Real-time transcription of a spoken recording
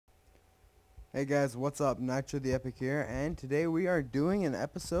Hey guys, what's up? Nitro the Epic here, and today we are doing an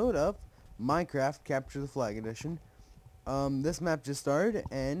episode of Minecraft Capture the Flag Edition. This map just started,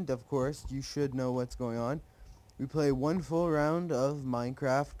 and of course, you should know what's going on. We play one full round of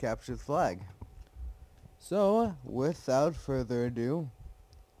Minecraft Capture the Flag. So, without further ado,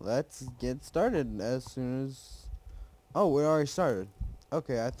 let's get started as soon as... Oh, we already started.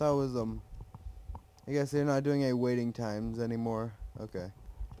 Okay, I thought it was, I guess they're not doing any waiting times anymore. Okay.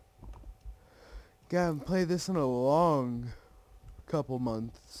 Haven't played this in a long couple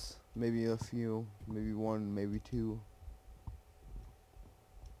months. Maybe a few. Maybe one, maybe two.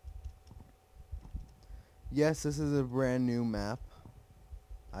 Yes, this is a brand new map.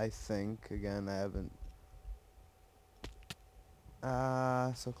 I think. Again, I haven't...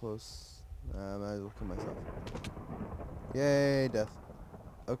 so close. I might as well kill myself. Yay, death.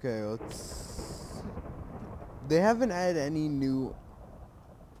 Okay, let's... They haven't added any new...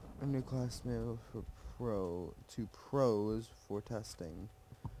 A new class mode for pros for testing.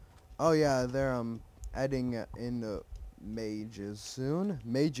 Oh yeah, they're adding in mages soon.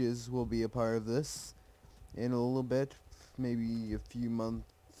 Mages will be a part of this in a little bit, maybe a few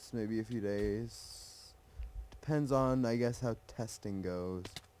months, maybe a few days. Depends on, I guess, how testing goes.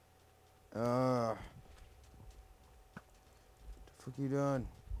 What the fuck you doing?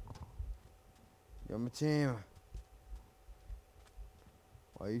 You're on my team.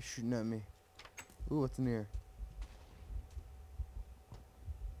 Why are you shooting at me? Ooh, what's in here?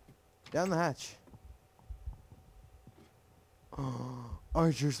 Down the hatch. Oh,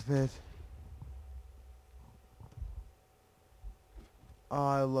 Archer's pit. Oh,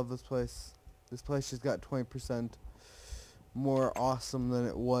 I love this place. This place just got 20% more awesome than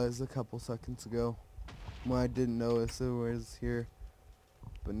it was a couple seconds ago when I didn't notice it was here.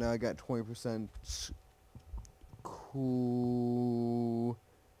 But now I got 20% cool.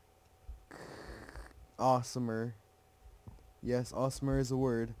 Awesomer. Yes, awesomer is a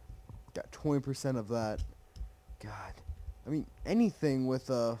word. Got 20% of that. God. I mean, anything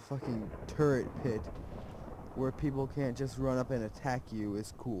with a fucking turret pit where people can't just run up and attack you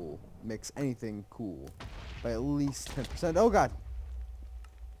is cool. Makes anything cool. By at least 10%. Oh god!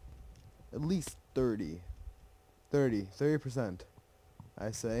 At least 30. 30%. I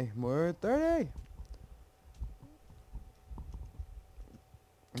say. More 30!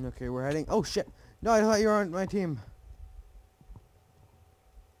 Okay, we're heading... Oh shit! No, I thought you were on my team.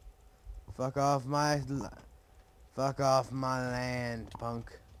 Fuck off my land,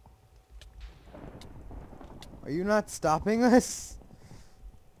 punk. Are you not stopping us?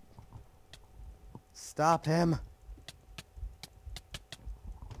 Stop him.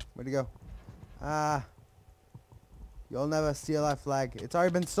 Where'd he go? You'll never steal our flag. It's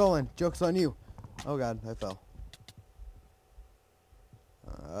already been stolen. Joke's on you. Oh god, I fell.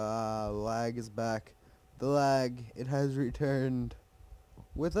 Lag is back. The lag, it has returned.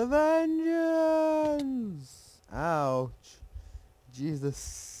 With a vengeance! Ouch.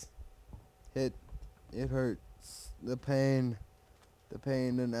 Jesus. It hurts. The pain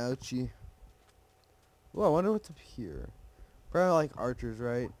and ouchie. Oh, I wonder what's up here. Probably like archers,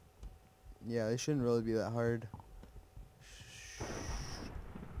 right? Yeah, they shouldn't really be that hard.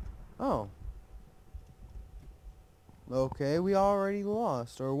 Oh. Okay, we already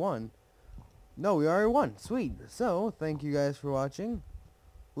lost, or won. No, we already won. Sweet. So, thank you guys for watching.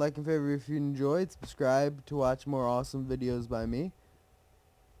 Like and favorite if you enjoyed. Subscribe to watch more awesome videos by me.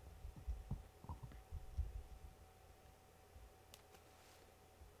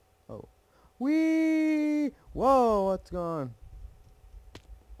 Oh. Whee! Whoa, what's going on?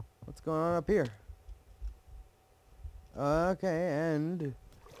 What's going on up here? Okay, and...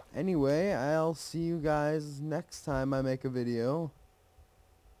 Anyway, I'll see you guys next time I make a video.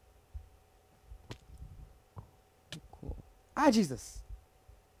 Cool. Ah, Jesus!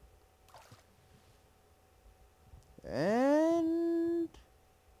 And...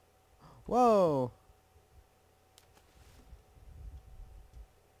 Whoa!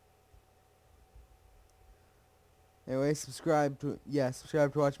 Anyway, subscribe to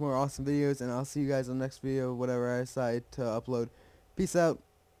watch more awesome videos, and I'll see you guys on the next video, whatever I decide to upload. Peace out.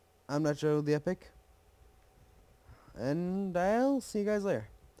 I'm Nitro the Epic, and I'll see you guys later.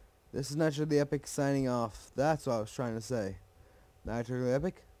 This is Nitro the Epic signing off. That's what I was trying to say. Nitro the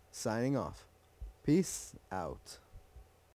Epic signing off. Peace out.